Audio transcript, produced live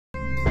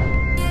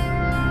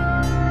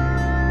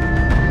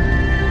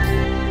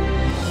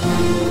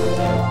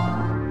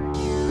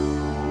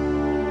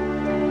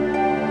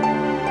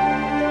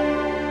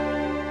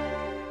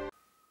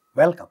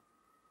Welcome,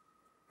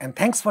 and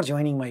thanks for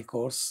joining my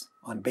course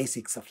on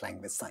Basics of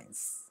Language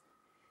Science.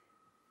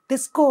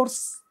 This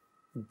course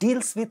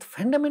deals with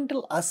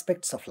fundamental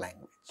aspects of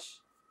language.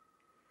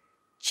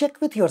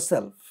 Check with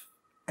yourself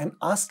and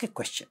ask a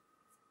question.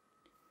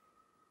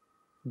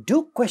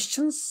 Do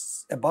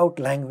questions about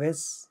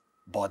language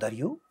bother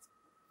you?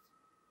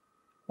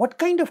 What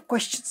kind of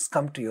questions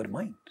come to your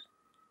mind?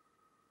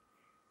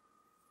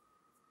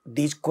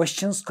 These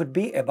questions could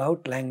be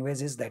about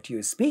languages that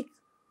you speak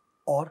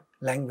or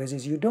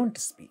languages you don't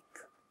speak.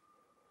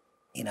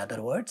 In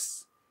other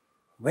words,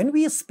 when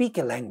we speak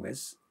a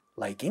language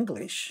like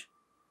English,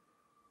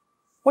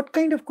 what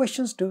kind of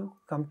questions do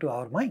come to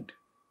our mind?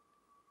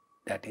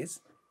 That is,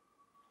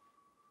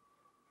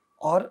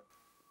 or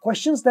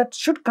questions that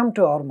should come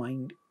to our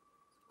mind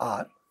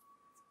are,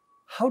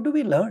 how do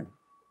we learn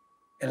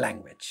a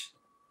language?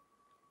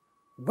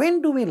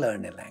 When do we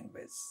learn a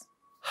language?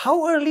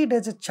 How early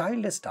does a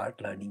child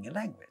start learning a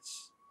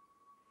language?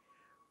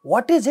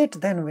 What is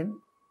it that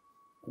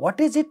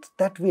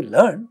we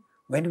learn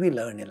when we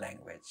learn a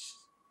language?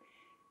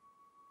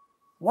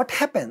 What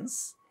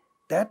happens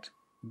that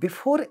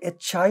before a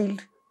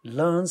child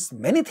learns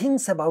many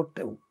things about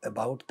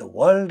the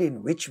world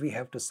in which we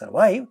have to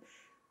survive,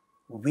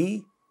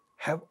 we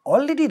have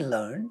already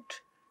learned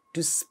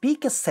to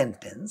speak a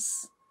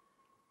sentence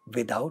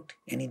without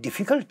any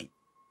difficulty.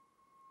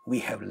 We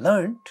have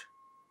learned,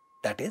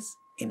 that is,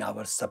 in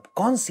our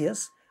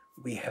subconscious,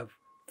 we have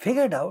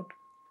figured out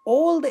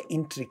all the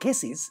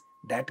intricacies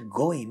that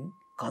go in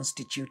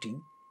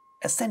constituting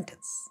a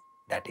sentence.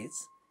 That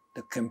is,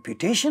 the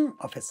computation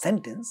of a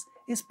sentence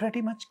is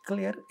pretty much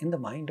clear in the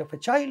mind of a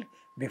child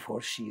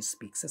before she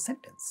speaks a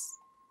sentence.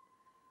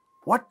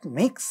 What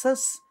makes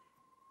us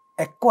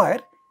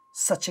acquire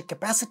such a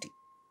capacity?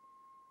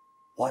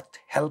 What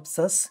helps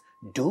us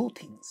do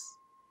things?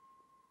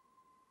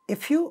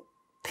 If you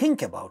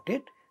think about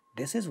it,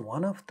 this is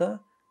one of the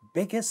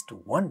biggest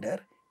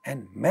wonder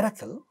and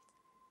miracle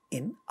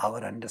in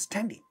our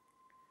understanding.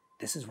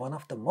 This is one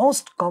of the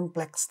most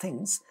complex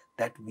things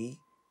that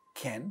we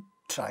can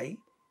try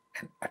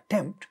and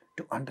attempt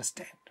to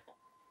understand.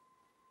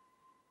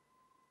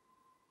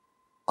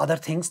 Other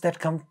things that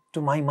come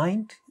to my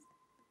mind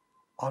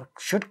or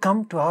should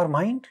come to our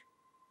mind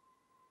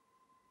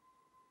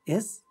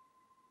is,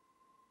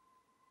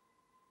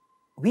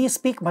 we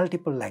speak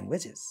multiple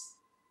languages.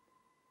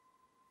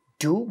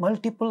 Do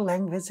multiple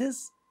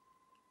languages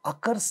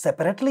occur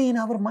separately in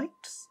our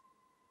minds?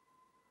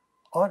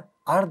 Or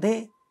are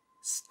they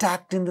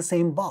stacked in the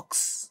same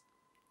box?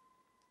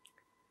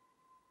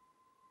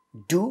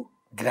 Do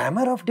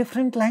grammar of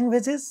different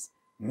languages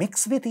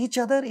mix with each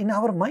other in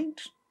our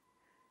mind?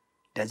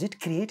 Does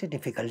it create a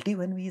difficulty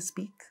when we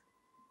speak?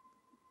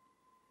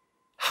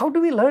 How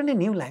do we learn a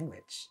new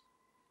language?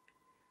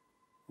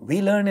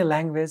 We learn a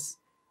language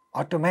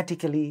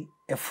automatically,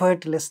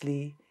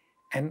 effortlessly,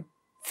 and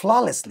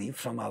flawlessly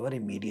from our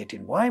immediate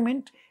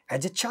environment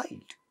as a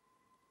child.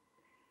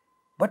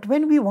 But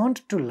when we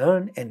want to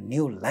learn a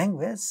new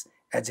language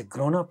as a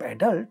grown-up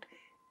adult,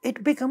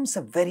 it becomes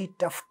a very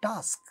tough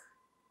task.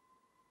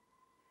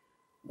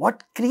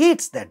 What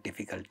creates that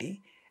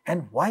difficulty,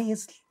 and why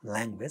is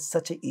language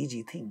such an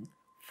easy thing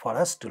for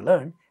us to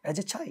learn as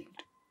a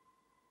child?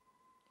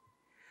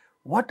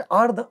 What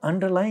are the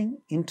underlying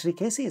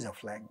intricacies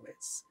of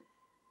language?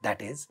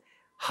 That is,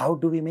 how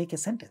do we make a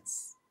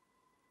sentence?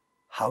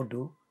 How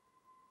do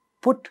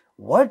put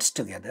words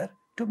together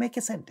to make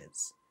a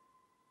sentence?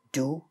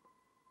 Do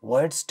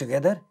words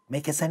together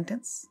make a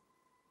sentence?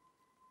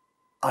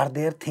 Are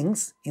there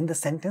things in the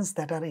sentence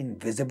that are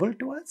invisible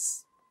to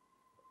us?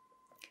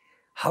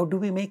 How do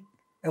we make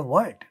a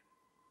word?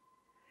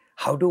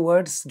 How do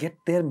words get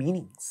their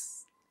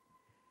meanings?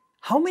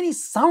 How many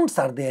sounds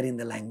are there in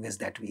the language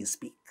that we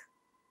speak?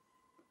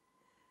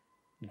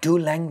 Do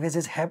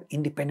languages have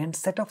independent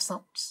set of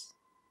sounds?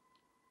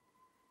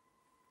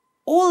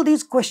 All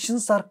these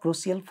questions are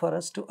crucial for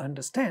us to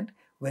understand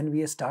when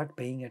we start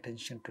paying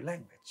attention to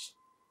language.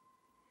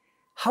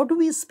 How do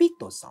we speak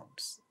those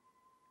sounds?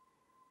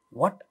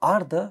 What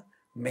are the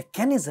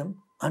mechanisms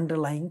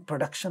underlying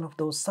production of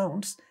those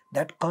sounds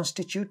that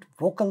constitute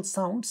vocal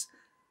sounds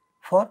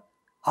for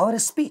our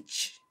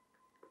speech?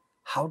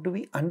 How do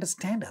we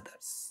understand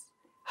others?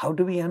 How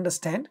do we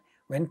understand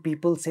when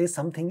people say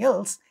something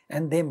else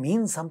and they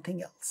mean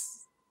something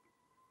else?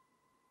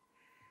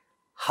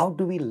 How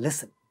do we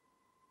listen?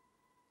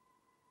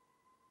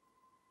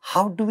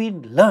 How do we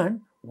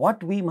learn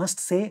what we must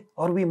say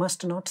or we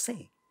must not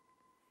say?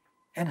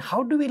 And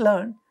how do we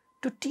learn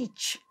to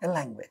teach a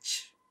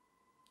language?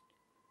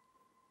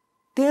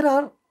 There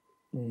are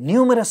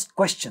numerous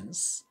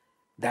questions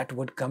that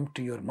would come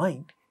to your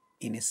mind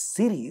in a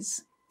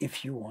series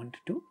if you want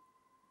to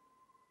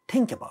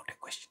think about a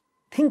question.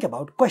 Think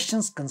about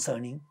questions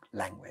concerning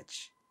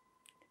language.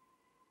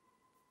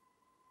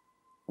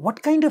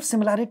 What kind of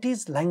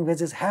similarities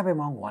languages have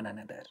among one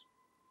another?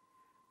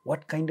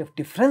 What kind of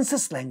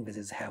differences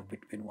languages have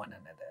between one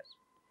another?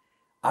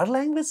 Are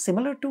languages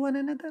similar to one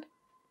another?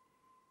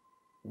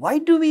 Why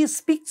do we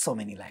speak so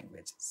many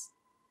languages?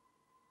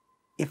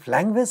 If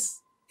language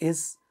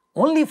is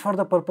only for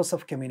the purpose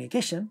of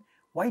communication,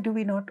 why do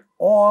we not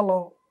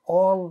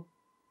all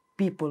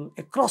people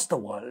across the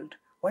world,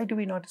 why do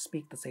we not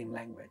speak the same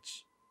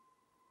language?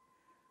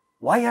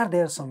 Why are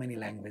there so many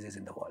languages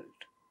in the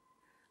world?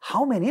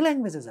 How many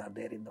languages are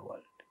there in the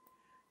world?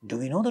 Do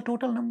we know the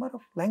total number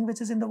of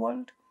languages in the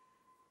world?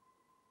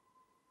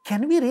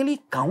 Can we really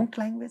count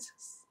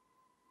languages?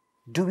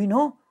 Do we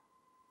know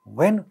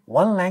when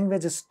one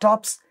language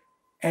stops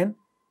and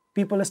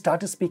people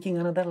start speaking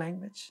another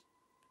language?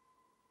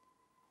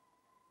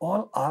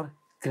 All are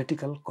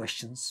critical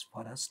questions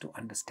for us to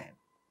understand.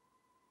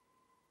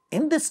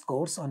 In this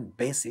course on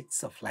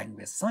basics of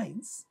language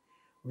science,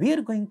 we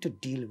are going to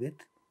deal with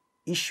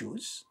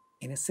issues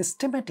in a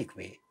systematic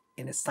way,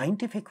 in a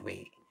scientific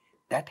way,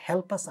 that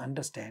help us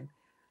understand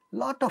a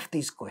lot of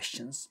these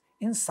questions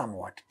in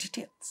somewhat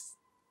details.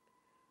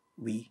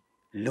 We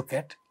look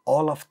at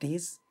all of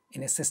these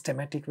in a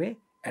systematic way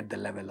at the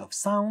level of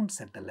sounds,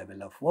 at the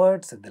level of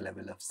words, at the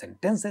level of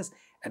sentences,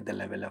 at the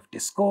level of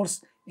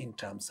discourse, in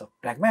terms of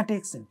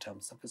pragmatics, in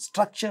terms of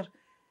structure.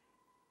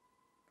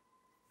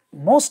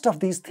 Most of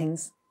these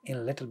things in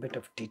a little bit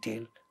of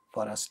detail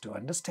for us to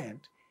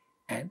understand,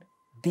 and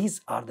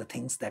these are the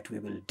things that we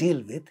will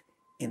deal with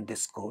in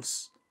this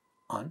course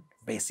on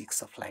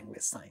basics of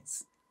language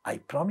science. I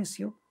promise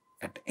you,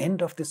 at the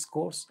end of this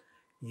course,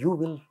 you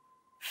will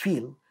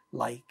feel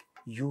like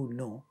you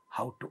know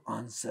how to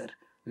answer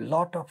a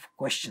lot of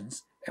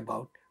questions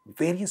about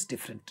various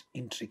different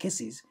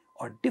intricacies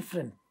or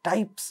different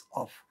types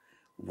of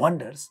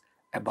wonders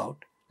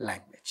about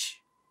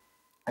language.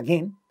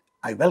 Again,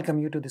 I welcome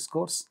you to this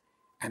course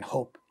and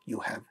hope you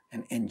have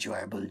an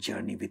enjoyable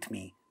journey with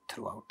me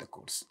throughout the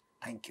course.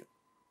 Thank you.